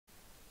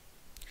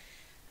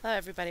Hello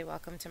everybody,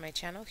 welcome to my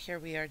channel. Here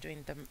we are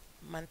doing the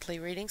monthly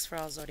readings for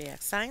all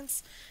zodiac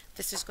signs.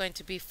 This is going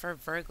to be for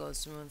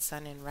Virgo's moon,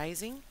 sun, and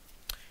rising.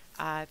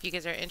 If you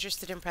guys are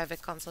interested in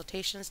private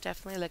consultations,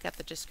 definitely look at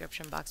the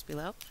description box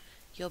below.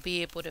 You'll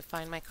be able to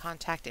find my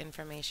contact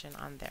information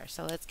on there.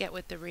 So let's get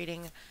with the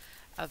reading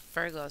of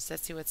Virgos.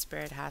 Let's see what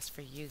Spirit has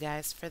for you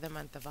guys for the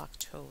month of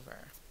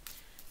October.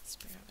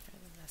 Spirit, what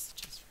are the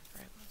messages for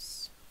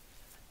Virgos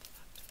for the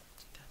month of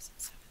October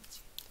 2017?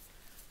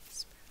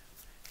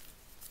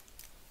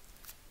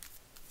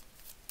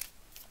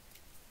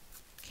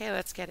 Okay,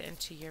 let's get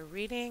into your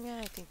reading.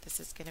 I think this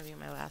is going to be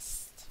my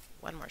last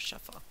one more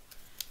shuffle.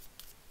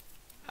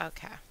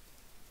 Okay.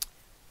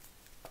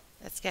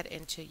 Let's get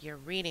into your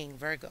reading,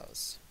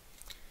 Virgos.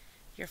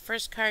 Your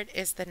first card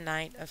is the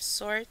Knight of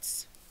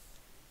Swords,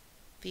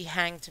 the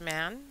Hanged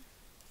Man,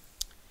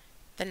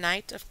 the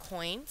Knight of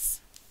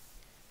Coins,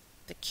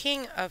 the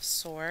King of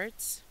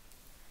Swords,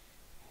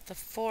 the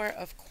Four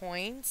of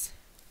Coins,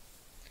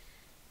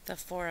 the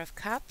Four of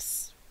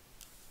Cups,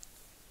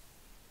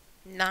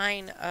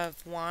 Nine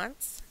of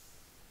Wands,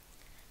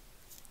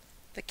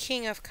 the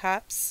King of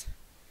Cups,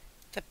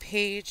 the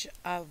Page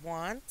of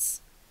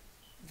Wands,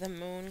 the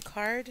Moon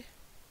card,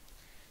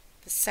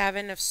 the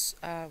Seven of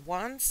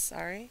Wands,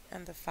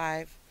 and the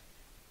Five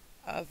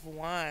of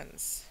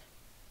Wands.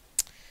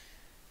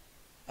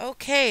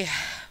 Okay,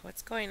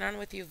 what's going on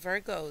with you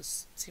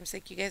Virgos? Seems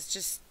like you guys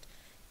just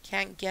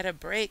can't get a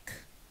break.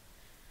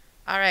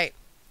 Alright,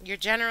 your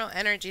general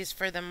energies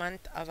for the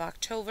month of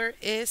October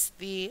is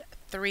the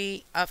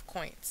Three of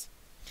Coins.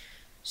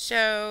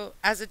 So,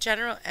 as a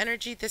general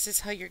energy, this is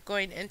how you're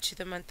going into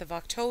the month of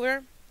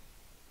October.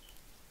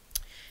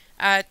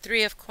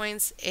 Three of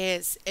Coins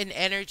is an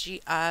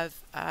energy of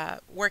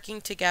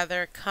working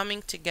together,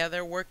 coming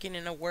together, working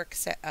in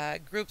a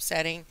group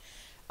setting,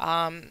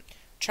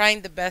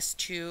 trying the best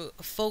to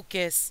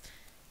focus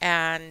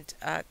and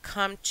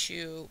come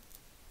to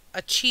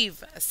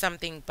achieve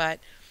something, but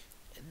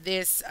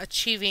this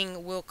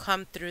achieving will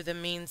come through the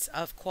means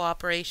of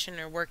cooperation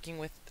or working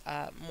with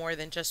more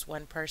than just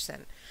one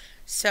person.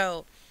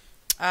 So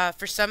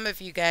for some of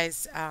you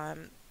guys,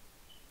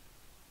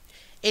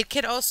 it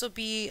could also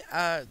be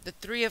the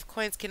Three of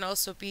Coins can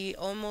also be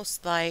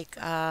almost like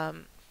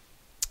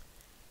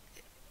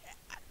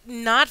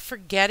not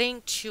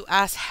forgetting to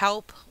ask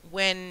help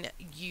when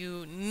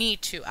you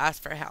need to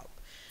ask for help.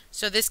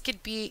 So this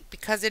could be,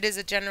 because it is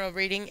a general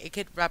reading, it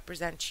could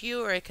represent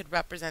you or it could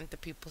represent the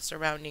people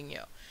surrounding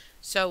you.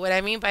 So what I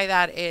mean by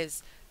that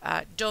is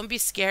don't be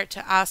scared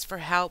to ask for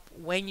help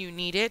when you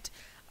need it.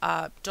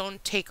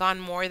 Don't take on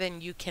more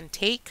than you can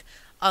take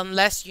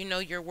unless you know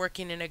you're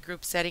working in a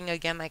group setting,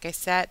 again, like I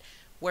said,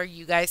 where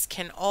you guys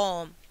can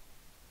all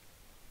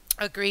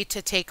agree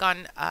to take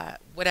on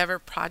whatever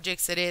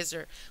projects it is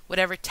or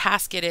whatever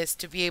task it is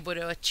to be able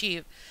to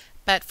achieve.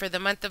 But for the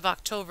month of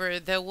October,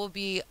 there will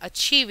be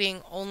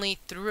achieving only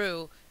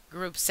through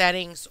group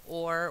settings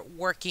or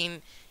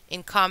working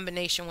in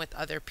combination with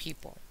other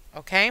people.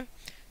 Okay?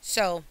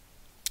 So,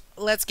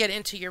 let's get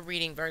into your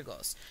reading,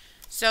 Virgos.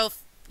 So,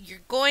 you're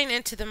going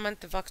into the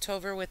month of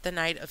October with the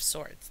Knight of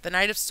Swords. The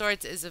Knight of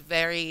Swords is a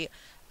very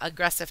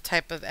aggressive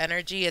type of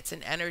energy. It's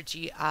an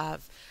energy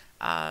of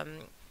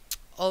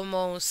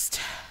almost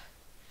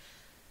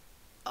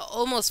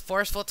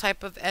forceful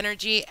type of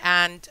energy,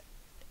 and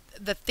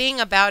the thing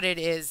about it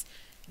is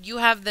you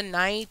have the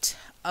Knight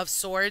of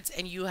Swords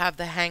and you have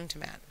the Hanged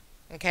Man.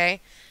 Okay?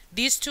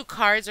 These two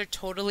cards are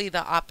totally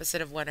the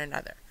opposite of one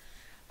another.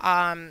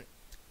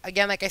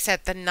 Again, like I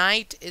said, the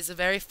Knight is a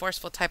very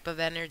forceful type of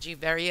energy,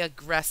 very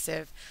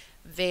aggressive,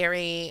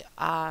 very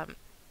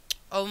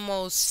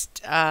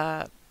almost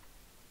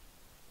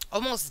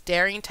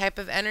daring type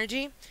of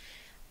energy.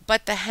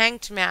 But the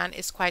Hanged Man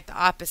is quite the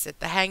opposite.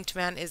 The Hanged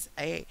Man is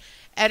a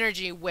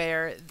energy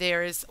where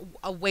there is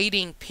a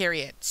waiting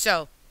period.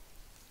 So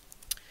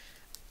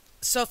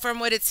from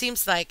what it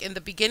seems like, in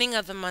the beginning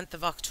of the month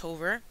of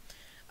October,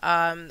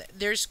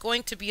 there's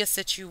going to be a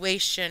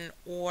situation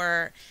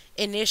or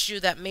an issue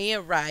that may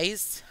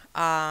arise.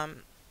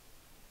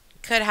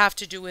 Could have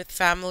to do with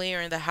family or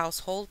in the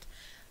household,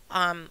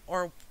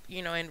 or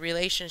in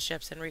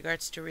relationships, in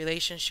regards to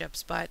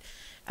relationships. But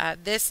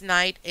this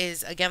night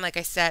is, again, like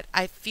I said,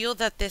 I feel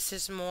that this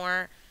is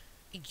more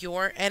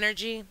your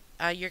energy.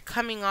 You're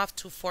coming off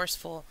too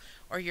forceful,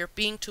 or you're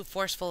being too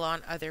forceful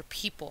on other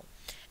people.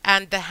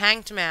 And the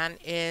Hanged Man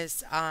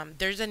is,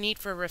 there's a need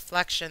for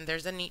reflection.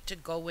 There's a need to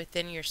go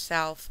within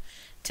yourself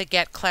to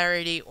get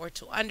clarity or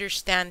to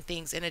understand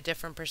things in a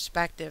different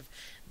perspective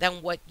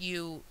than what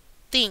you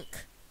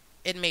think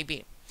it may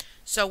be.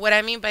 So what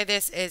I mean by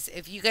this is,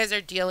 if you guys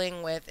are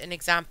dealing with, an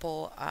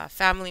example,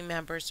 family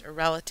members or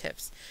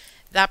relatives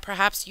that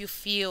perhaps you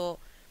feel,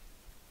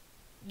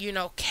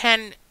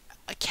 can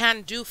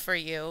do for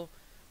you,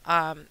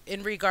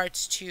 in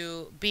regards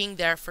to being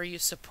there for you,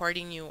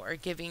 supporting you, or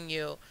giving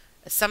you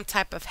some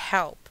type of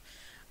help,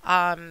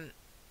 but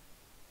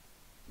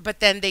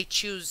then they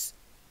choose,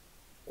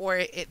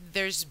 or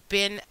there's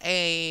been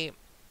a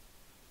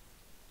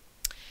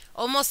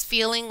almost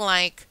feeling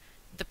like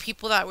the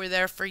people that were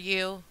there for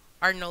you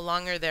are no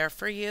longer there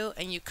for you,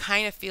 and you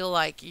kind of feel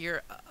like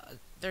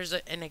there's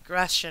an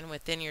aggression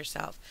within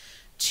yourself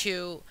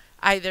to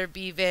either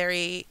be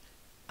very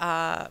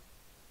uh,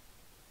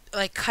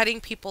 like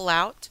cutting people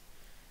out,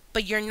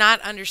 but you're not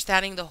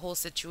understanding the whole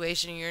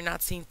situation. You're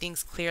not seeing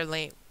things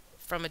clearly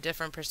from a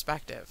different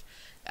perspective.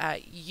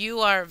 You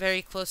are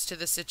very close to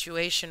the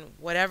situation,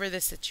 whatever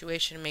the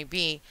situation may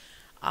be,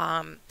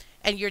 um,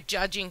 and you're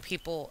judging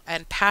people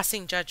and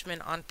passing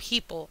judgment on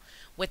people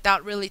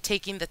without really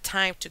taking the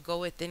time to go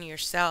within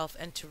yourself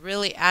and to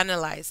really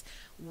analyze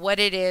what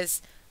it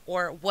is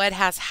or what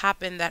has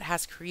happened that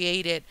has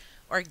created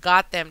or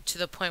got them to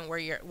the point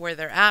where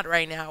they're at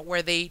right now,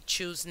 where they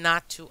choose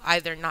not to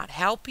either not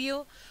help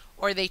you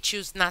or they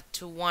choose not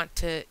to want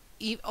to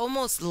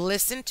almost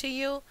listen to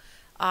you.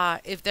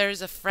 If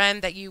there's a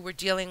friend that you were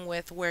dealing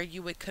with where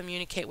you would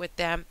communicate with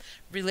them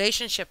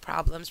relationship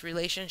problems,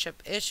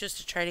 relationship issues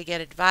to try to get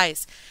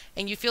advice,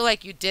 and you feel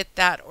like you did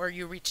that or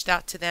you reached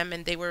out to them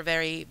and they were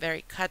very,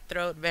 very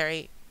cutthroat,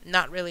 very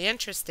not really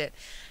interested.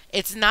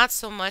 It's not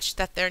so much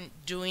that they're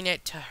doing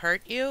it to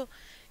hurt you,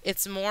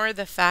 it's more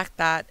the fact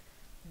that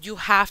you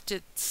have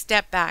to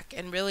step back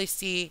and really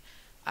see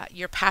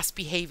your past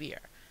behavior.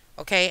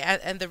 Okay,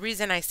 and the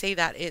reason I say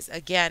that is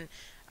again,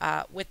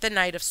 with the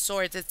Knight of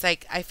Swords, it's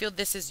like I feel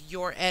this is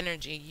your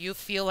energy. You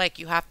feel like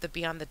you have to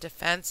be on the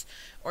defense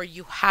or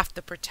you have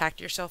to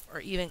protect yourself or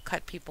even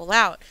cut people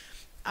out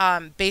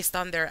based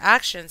on their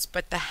actions.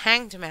 But the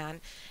Hanged Man,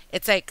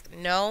 it's like,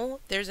 no,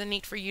 there's a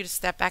need for you to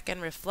step back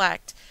and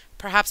reflect.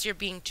 Perhaps you're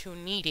being too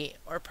needy,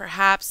 or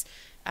perhaps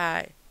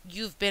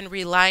you've been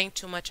relying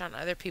too much on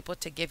other people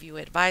to give you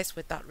advice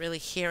without really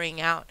hearing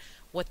out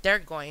what they're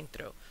going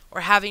through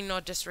or having no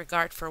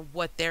disregard for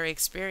what they're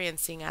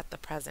experiencing at the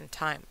present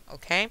time.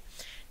 Okay,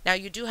 now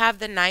you do have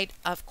the Knight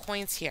of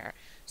Coins here,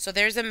 so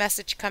there's a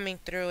message coming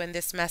through, and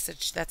this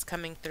message that's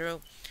coming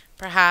through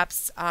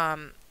perhaps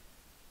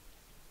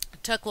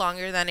took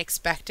longer than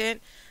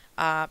expected.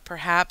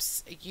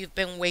 Perhaps you've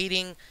been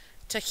waiting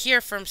to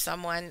hear from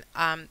someone.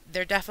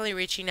 They're definitely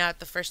reaching out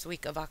the first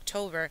week of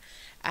October.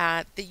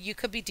 That you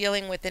could be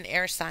dealing with an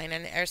air sign.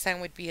 An air sign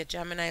would be a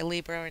Gemini,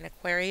 Libra, or an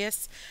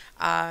Aquarius.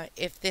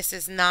 If this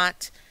is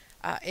not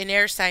an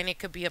air sign, it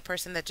could be a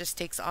person that just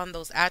takes on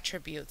those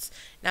attributes.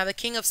 Now, the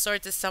King of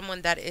Swords is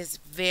someone that is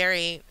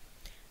very,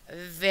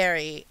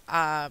 very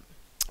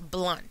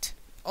blunt,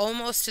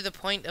 almost to the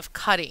point of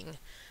cutting.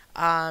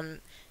 Um,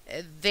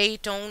 they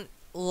don't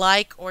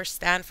like or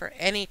stand for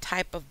any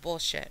type of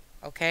bullshit.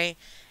 Okay,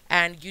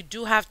 and you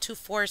do have two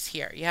fours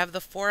here. You have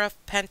the Four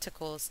of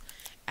Pentacles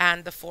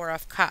and the Four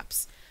of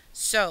Cups.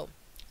 So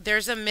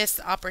there's a missed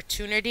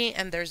opportunity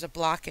and there's a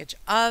blockage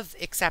of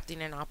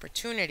accepting an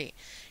opportunity.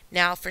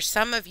 Now, for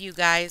some of you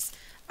guys,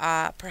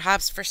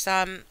 perhaps for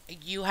some,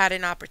 you had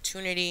an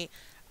opportunity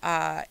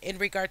in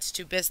regards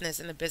to business,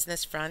 in the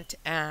business front,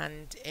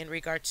 and in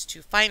regards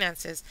to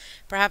finances.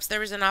 Perhaps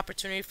there was an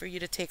opportunity for you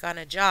to take on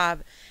a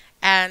job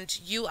and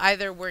you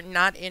either were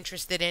not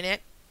interested in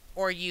it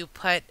or you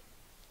put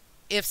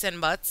ifs and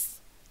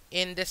buts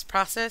in this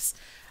process.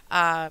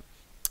 I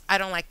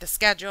don't like the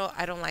schedule,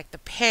 I don't like the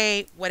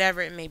pay,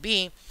 whatever it may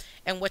be.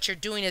 And what you're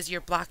doing is you're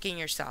blocking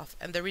yourself.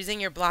 And the reason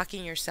you're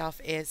blocking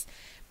yourself is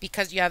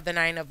because you have the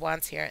Nine of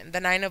Wands here. And the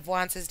Nine of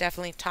Wands is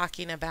definitely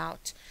talking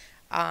about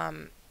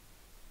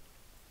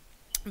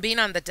being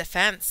on the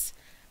defense,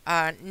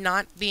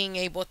 not being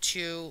able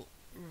to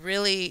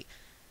really,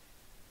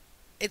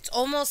 it's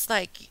almost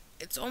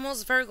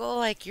Virgo,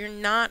 like you're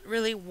not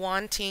really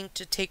wanting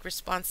to take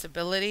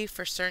responsibility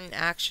for certain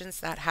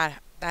actions that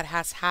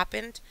has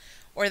happened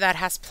or that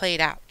has played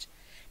out.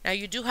 Now,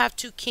 you do have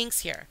two kings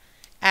here,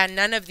 and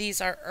none of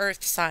these are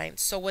earth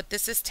signs. So what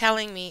this is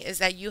telling me is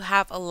that you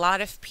have a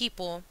lot of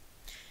people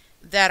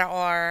that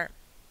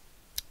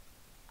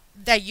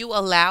you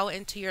allow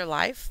into your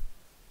life,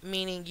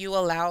 meaning you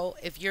allow,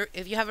 if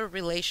you have a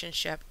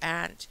relationship,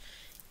 and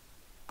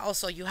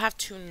also you have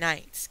two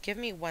knights. Give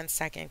me 1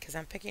 second because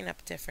I'm picking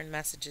up different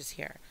messages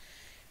here.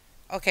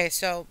 Okay,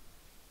 so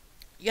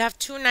you have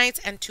two knights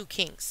and two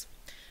kings.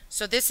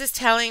 So this is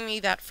telling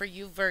me that for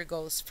you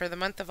Virgos, for the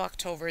month of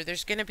October,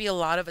 there's going to be a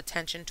lot of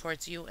attention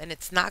towards you, and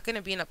it's not going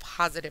to be in a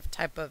positive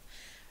type of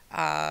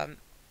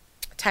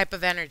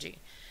energy.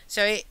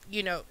 So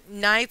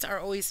knights are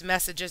always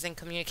messages and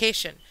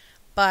communication,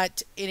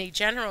 but in a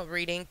general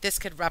reading, this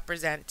could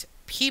represent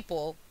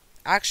people,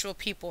 actual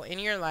people in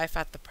your life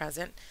at the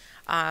present,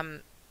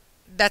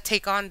 that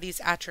take on these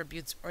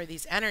attributes or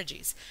these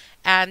energies.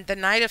 And the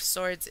Knight of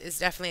Swords is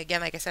definitely, again,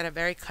 like I said, a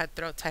very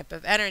cutthroat type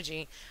of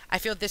energy. I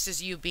feel this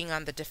is you being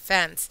on the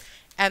defense.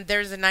 And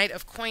there's a Knight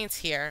of Coins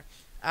here,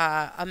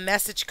 a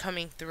message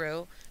coming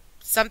through,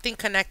 something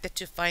connected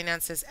to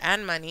finances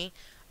and money.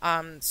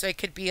 So it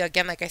could be,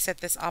 again, like I said,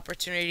 this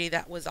opportunity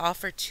that was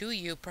offered to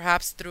you,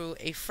 perhaps through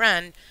a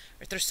friend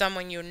or through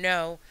someone you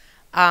know,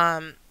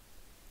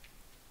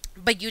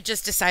 but you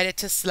just decided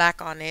to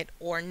slack on it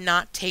or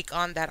not take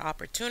on that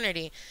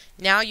opportunity.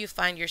 Now you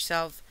find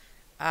yourself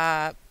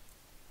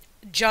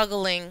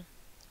juggling,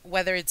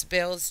 whether it's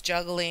bills,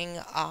 juggling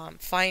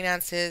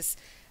finances,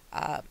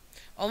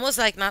 almost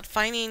like not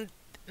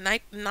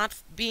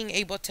being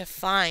able to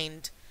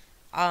find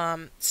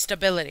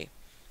stability.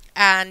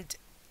 And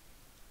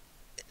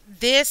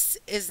this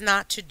is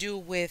not to do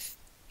with,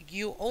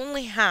 you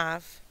only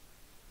have,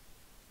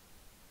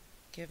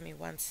 give me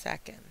 1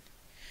 second.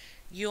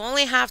 You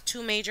only have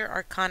two major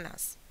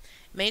arcanas.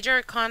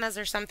 Major arcanas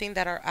are something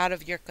that are out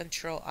of your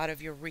control, out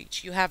of your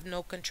reach. You have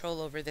no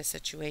control over this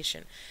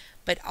situation.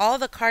 But all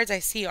the cards I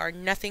see are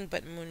nothing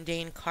but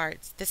mundane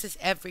cards. This is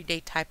everyday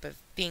type of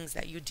things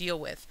that you deal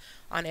with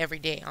on every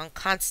day, on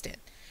constant.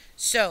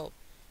 So,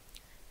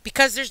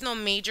 because there's no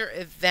major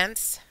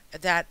events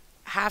that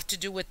have to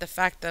do with the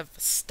fact of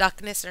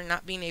stuckness or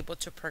not being able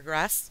to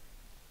progress,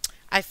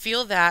 I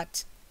feel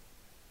that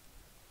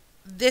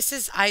this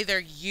is either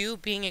you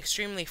being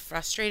extremely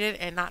frustrated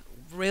and not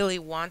really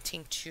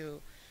wanting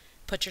to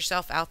put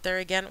yourself out there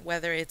again,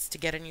 whether it's to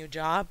get a new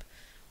job,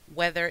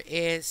 whether it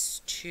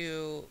is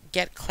to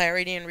get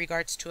clarity in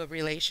regards to a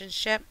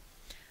relationship,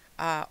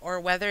 or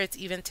whether it's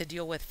even to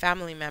deal with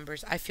family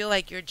members. I feel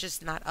like you're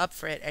just not up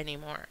for it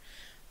anymore.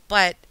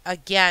 But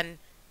again,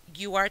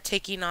 you are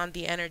taking on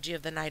the energy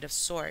of the Knight of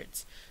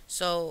Swords.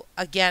 So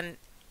again,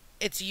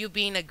 it's you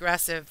being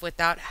aggressive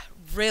without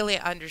really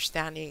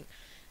understanding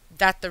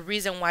that the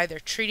reason why they're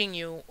treating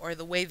you or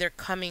the way they're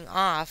coming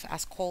off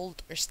as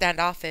cold or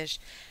standoffish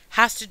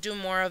has to do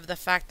more of the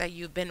fact that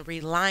you've been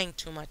relying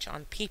too much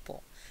on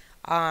people.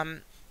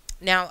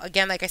 Now,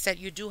 again, like I said,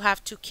 you do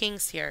have two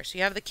kings here. So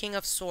you have the King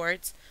of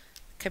Swords,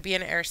 could be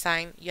an air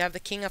sign. You have the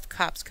King of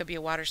Cups, could be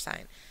a water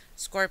sign.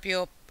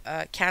 Scorpio,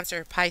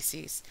 Cancer,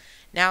 Pisces.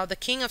 Now, the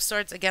King of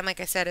Swords, again, like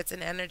I said, it's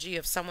an energy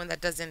of someone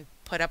that doesn't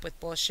put up with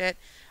bullshit.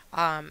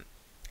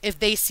 If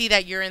they see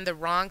that you're in the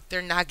wrong,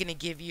 they're not going to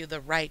give you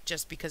the right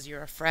just because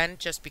you're a friend,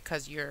 just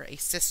because you're a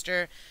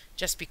sister,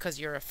 just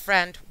because you're a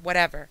friend,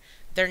 whatever.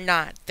 They're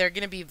not. They're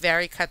going to be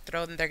very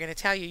cutthroat, and they're going to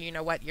tell you, you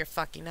know what, you're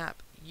fucking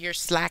up. You're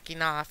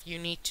slacking off. You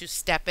need to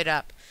step it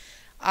up.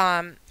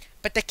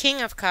 But the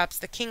King of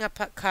Cups,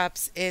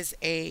 is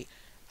a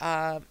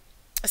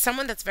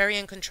someone that's very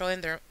in control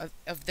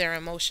of their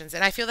emotions.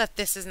 And I feel that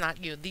this is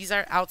not you. These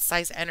are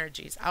outside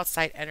energies,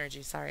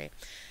 sorry.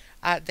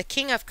 The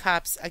King of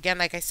Cups, again,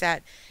 like I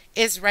said,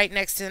 is right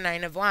next to the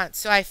Nine of Wands.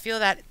 So I feel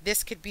that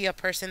this could be a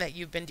person that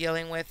you've been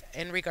dealing with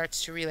in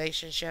regards to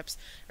relationships,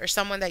 or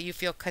someone that you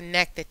feel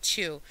connected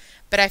to.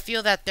 But I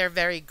feel that they're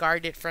very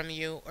guarded from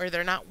you, or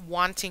they're not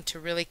wanting to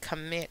really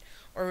commit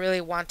or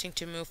really wanting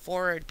to move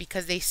forward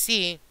because they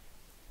see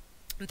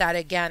that,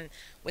 again,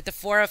 with the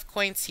Four of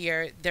Coins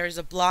here, there's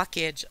a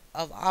blockage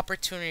of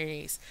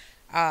opportunities.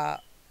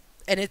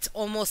 And it's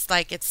almost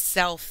like it's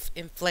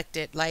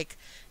self-inflicted. Like,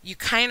 you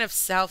kind of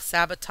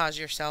self-sabotage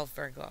yourself,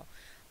 Virgo,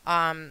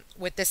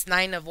 with this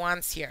Nine of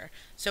Wands here.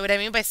 So what I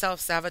mean by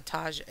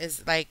self-sabotage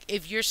is, like,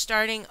 if you're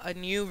starting a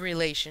new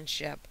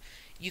relationship,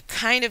 you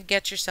kind of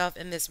get yourself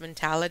in this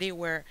mentality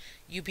where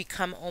you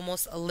become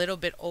almost a little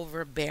bit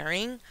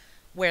overbearing,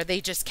 where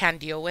they just can't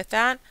deal with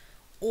that.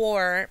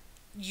 Or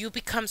you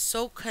become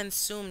so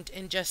consumed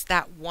in just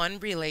that one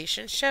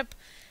relationship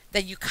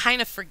that you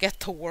kind of forget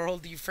the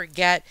world. You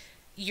forget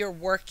you're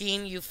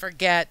working, you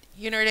forget,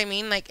 you know what I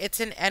mean? Like, it's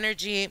an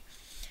energy.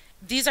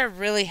 These are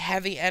really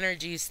heavy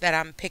energies that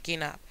I'm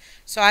picking up.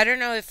 So I don't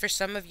know if for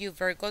some of you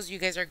Virgos, you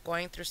guys are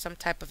going through some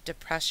type of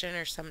depression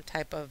or some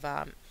type of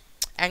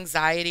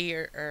anxiety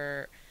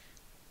or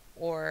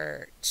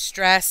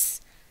stress,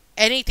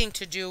 anything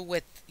to do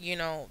with, you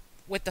know,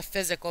 with the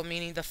physical,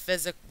 meaning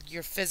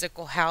your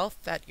physical health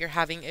that you're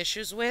having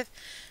issues with.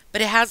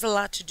 But it has a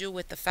lot to do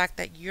with the fact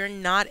that you're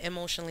not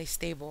emotionally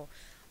stable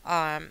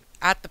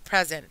at the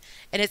present.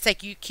 And it's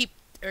like you keep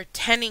or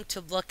tending to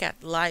look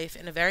at life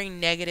in a very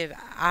negative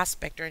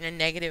aspect or in a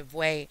negative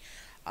way.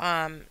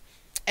 And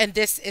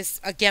this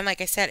is, again, like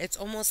I said, it's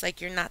almost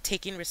like you're not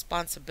taking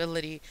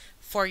responsibility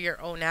for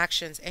your own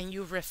actions, and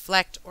you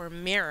reflect or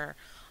mirror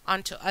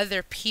onto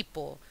other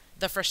people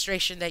the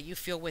frustration that you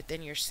feel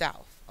within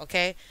yourself.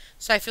 Okay,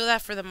 so I feel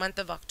that for the month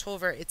of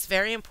October, it's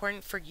very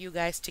important for you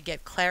guys to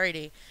get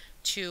clarity.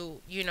 To,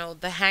 you know,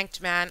 the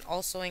Hanged Man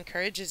also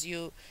encourages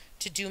you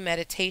to do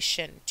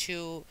meditation,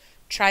 to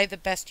try the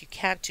best you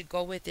can to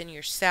go within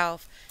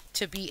yourself,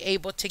 to be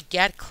able to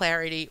get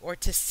clarity or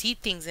to see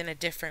things in a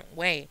different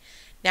way.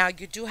 Now,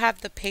 you do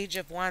have the Page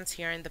of Wands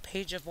here, and the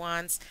Page of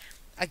Wands,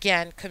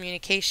 again,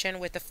 communication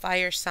with a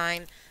fire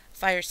sign.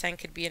 Fire sign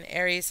could be an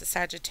Aries, a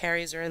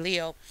Sagittarius, or a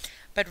Leo.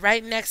 But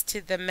right next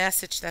to the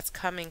message that's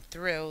coming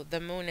through, the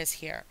Moon is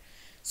here.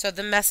 So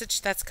the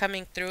message that's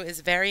coming through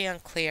is very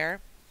unclear.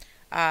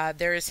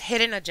 There is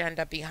hidden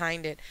agenda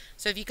behind it.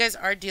 So if you guys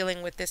are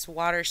dealing with this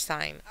water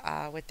sign,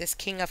 with this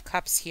King of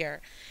Cups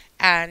here,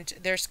 and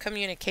there's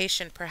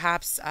communication,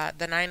 perhaps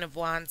the Nine of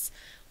Wands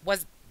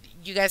was,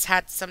 you guys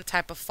had some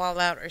type of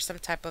fallout or some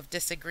type of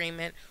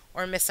disagreement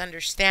or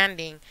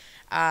misunderstanding,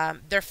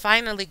 they're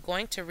finally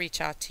going to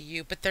reach out to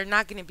you, but they're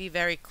not going to be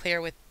very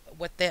clear with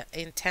what the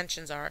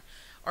intentions are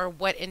or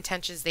what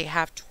intentions they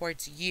have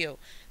towards you.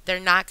 They're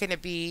not going to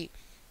be,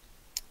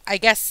 I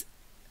guess,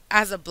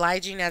 as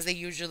obliging as they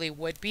usually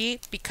would be,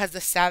 because the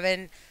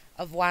Seven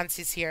of Wands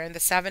is here, and the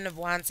Seven of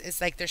Wands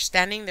is like they're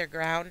standing their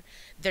ground.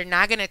 They're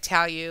not going to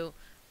tell you,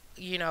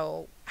 you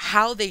know,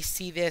 how they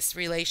see this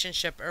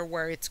relationship or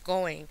where it's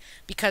going,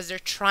 because they're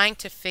trying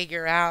to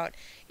figure out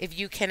if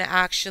you can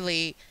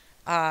actually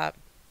uh,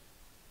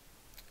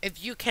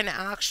 if you can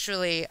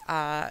actually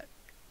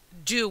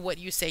do what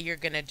you say you're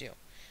going to do.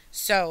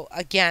 So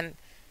again,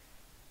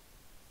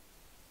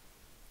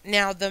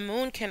 now the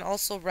moon can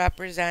also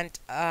represent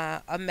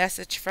a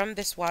message from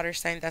this water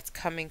sign that's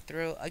coming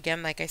through.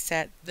 Again, like I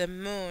said, the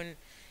moon,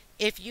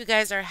 if you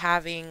guys are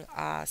having,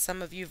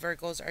 some of you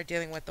Virgos are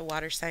dealing with the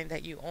water sign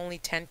that you only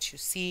tend to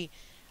see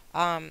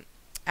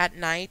at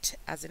night,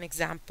 as an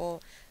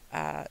example,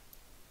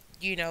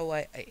 you know,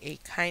 a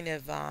kind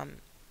of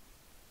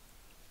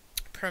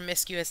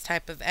promiscuous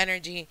type of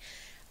energy.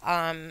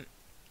 Um,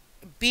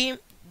 be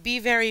be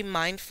very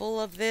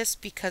mindful of this,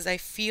 because I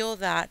feel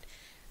that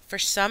for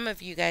some of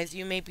you guys,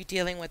 you may be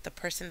dealing with the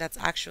person that's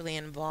actually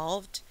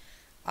involved.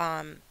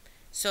 Um,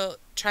 so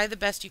try the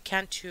best you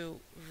can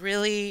to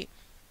really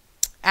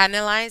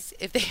analyze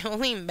if they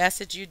only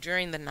message you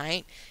during the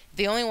night, if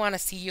they only want to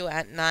see you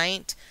at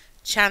night,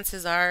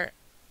 chances are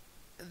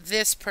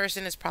this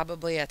person is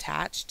probably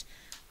attached.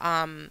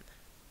 Um,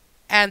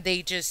 and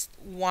they just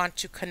want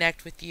to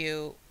connect with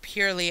you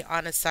purely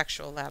on a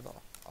sexual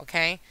level,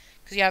 okay?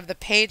 Because you have the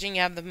page and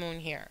you have the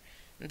moon here.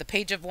 And the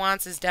page of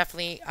wands is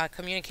definitely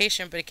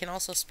communication, but it can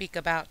also speak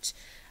about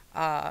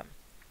uh,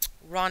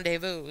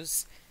 rendezvous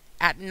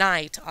at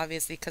night,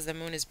 obviously, because the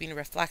moon is being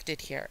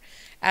reflected here.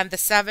 And the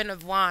seven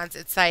of wands,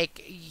 it's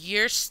like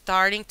you're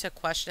starting to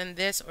question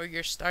this, or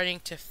you're starting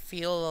to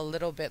feel a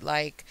little bit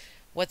like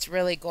what's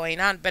really going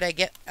on. But I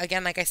get,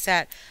 again, like I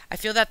said, I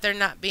feel that they're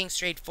not being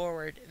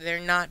straightforward. They're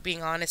not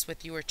being honest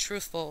with you or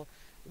truthful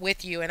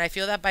with you. And I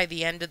feel that by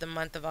the end of the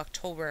month of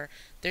October,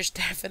 there's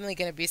definitely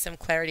going to be some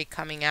clarity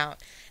coming out.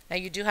 Now,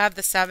 you do have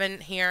the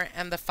seven here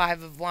and the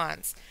five of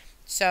wands.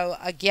 So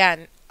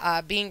again,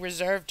 being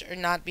reserved or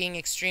not being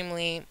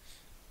extremely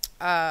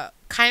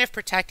kind of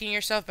protecting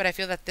yourself, but I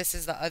feel that this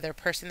is the other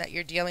person that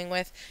you're dealing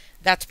with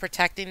that's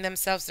protecting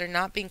themselves. They're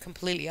not being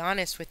completely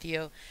honest with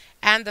you.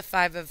 And the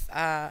five of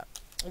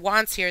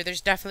wands here, there's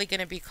definitely going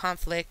to be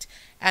conflict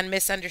and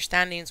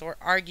misunderstandings or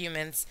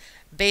arguments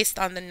based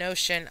on the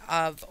notion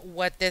of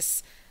what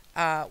this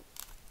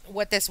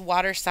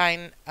water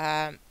sign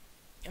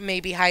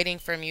may be hiding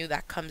from you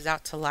that comes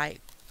out to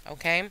light.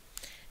 Okay,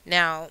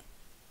 now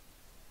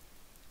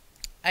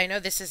I know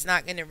this is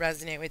not going to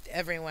resonate with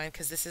everyone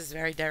because this is a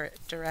very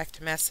direct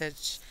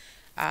message,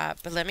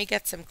 but let me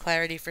get some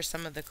clarity for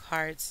some of the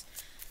cards.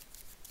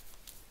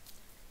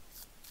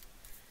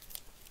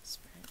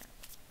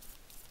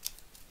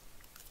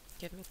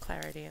 Give me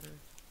clarity in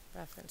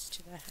reference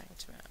to the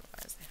Hanged Man.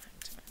 Why is the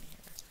Hanged Man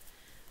here?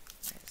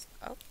 Why is,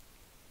 oh,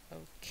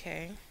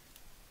 okay.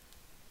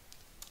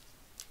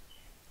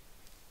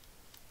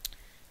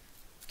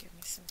 Give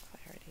me some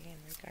clarity in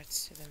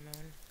regards to the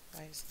moon.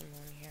 Why is the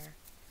moon here?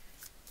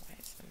 Why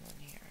is the moon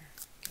here?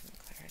 Give me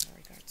clarity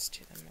in regards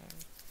to the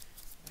moon.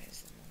 Why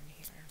is the moon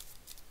here?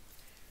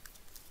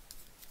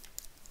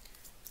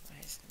 Why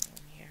is the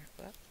moon here?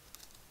 Whoop.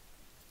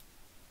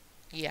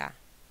 Yeah.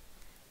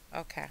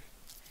 Okay.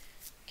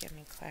 Give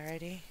me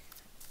clarity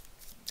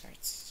in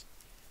regards,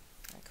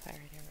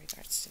 clarity in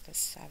regards to the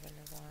seven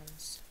of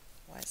wands.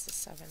 Why is the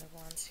seven of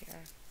wands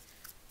here?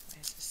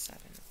 Why is the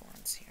seven of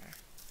wands here?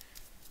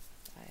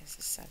 Why is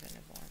the seven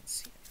of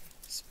wands here?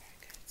 Spirit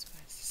guides.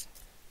 Why is the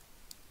seven?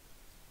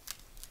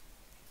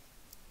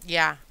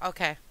 Yeah.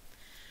 Okay.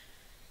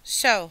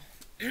 So,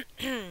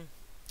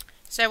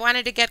 so I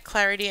wanted to get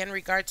clarity in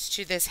regards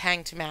to this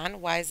Hanged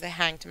Man. Why is the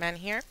Hanged Man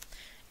here?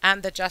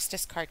 And the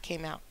Justice card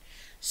came out.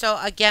 So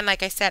again,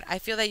 like I said, I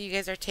feel that you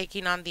guys are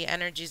taking on the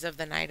energies of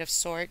the Knight of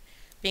Swords,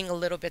 being a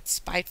little bit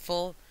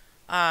spiteful,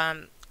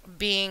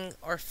 being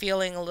or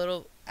feeling a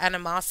little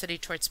animosity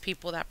towards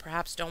people that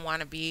perhaps don't want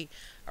to be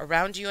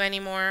around you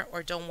anymore,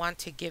 or don't want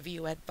to give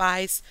you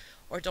advice,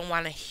 or don't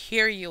want to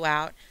hear you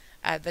out.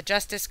 The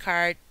Justice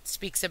card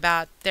speaks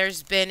about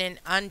there's been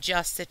an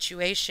unjust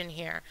situation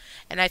here.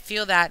 And I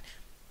feel that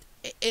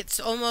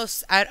it's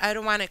almost, I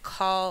don't want to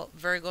call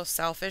Virgo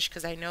selfish,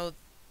 because I know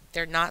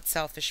they're not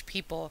selfish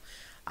people.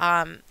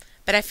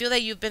 But I feel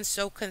that you've been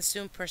so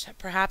consumed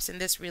perhaps in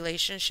this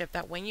relationship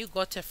that when you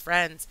go to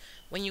friends,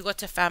 when you go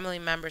to family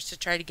members to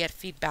try to get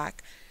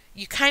feedback,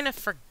 you kind of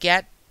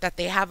forget that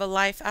they have a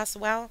life as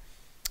well.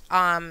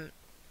 And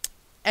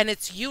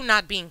it's you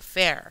not being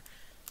fair.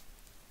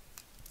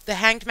 The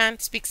Hanged Man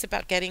speaks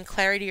about getting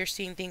clarity or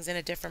seeing things in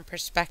a different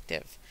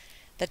perspective.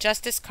 The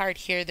Justice card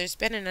here, there's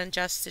been an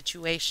unjust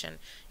situation.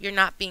 You're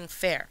not being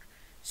fair.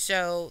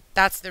 So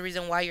that's the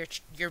reason why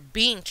you're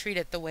being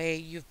treated the way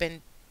you've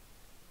been,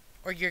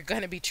 or you're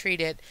going to be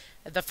treated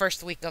the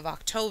first week of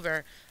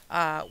October,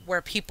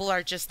 where people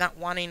are just not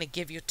wanting to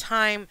give you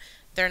time.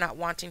 They're not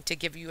wanting to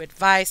give you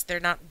advice. They're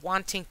not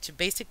wanting to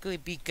basically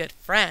be good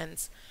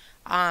friends.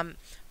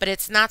 But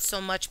it's not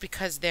so much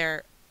because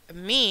they're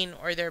mean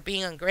or they're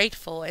being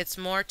ungrateful. It's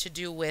more to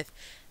do with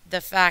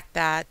the fact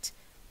that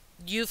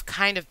you've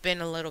kind of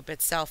been a little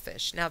bit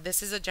selfish. Now,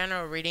 this is a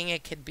general reading.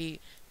 It could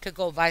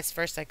go vice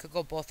versa. It could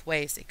go both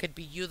ways. It could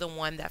be you the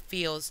one that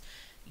feels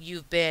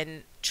you've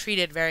been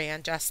treated very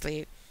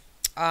unjustly,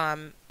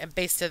 and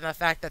based on the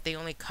fact that they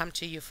only come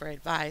to you for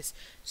advice.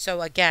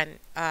 So again,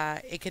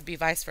 it could be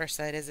vice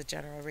versa. It is a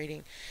general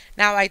reading.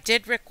 Now, I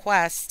did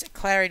request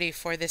clarity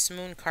for this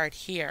moon card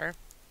here,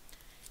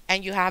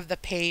 and you have the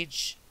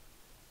Page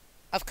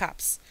of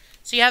Cups.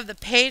 So you have the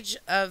Page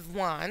of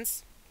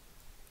Wands,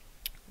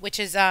 which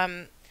is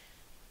a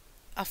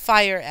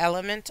fire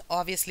element,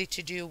 obviously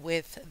to do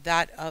with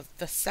that of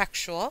the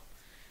sexual.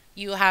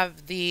 You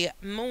have the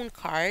Moon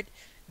card,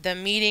 the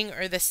meeting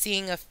or the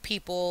seeing of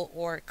people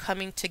or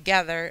coming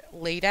together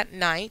late at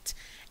night,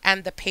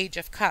 and the Page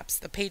of Cups.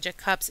 The Page of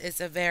Cups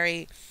is a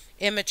very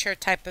immature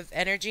type of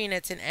energy, and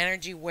it's an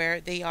energy where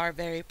they are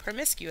very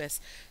promiscuous.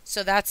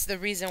 So that's the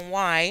reason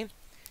why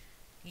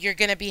you're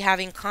going to be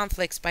having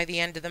conflicts by the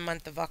end of the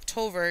month of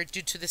October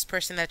due to this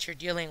person that you're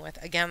dealing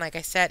with. Again, like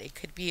I said, it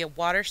could be a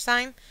water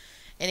sign,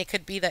 and it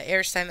could be the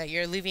air sign that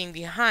you're leaving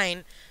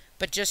behind,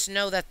 but just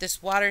know that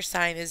this water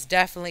sign is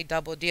definitely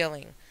double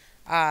dealing,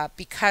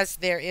 because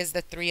there is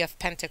the Three of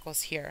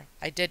Pentacles here.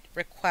 I did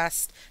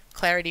request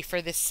clarity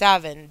for the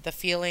 7, the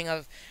feeling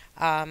of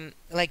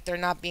like they're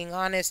not being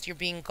honest, you're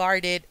being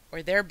guarded,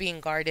 or they're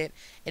being guarded.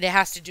 And it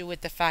has to do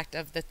with the fact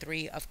of the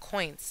Three of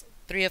Coins.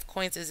 Three of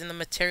Coins is in the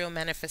material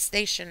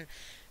manifestation,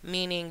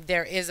 meaning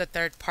there is a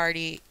third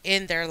party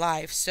in their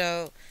life.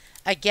 So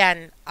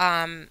again,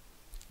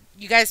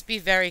 you guys be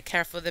very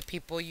careful the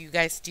people you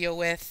guys deal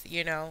with,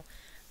 you know,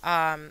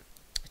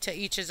 to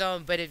each his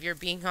own. But if you're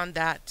being on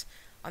that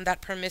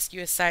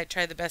promiscuous side,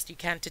 try the best you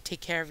can to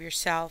take care of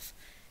yourself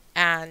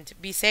and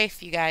be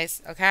safe, you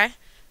guys, okay?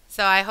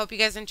 So I hope you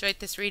guys enjoyed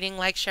this reading.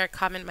 Like, share,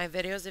 comment my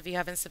videos. If you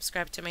haven't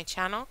subscribed to my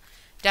channel,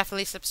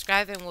 definitely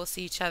subscribe, and we'll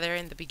see each other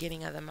in the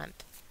beginning of the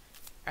month.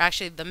 Or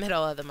actually the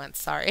middle of the month,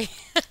 sorry.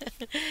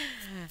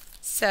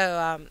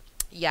 So,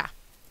 yeah.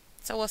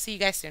 So we'll see you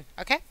guys soon.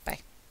 Okay? Bye.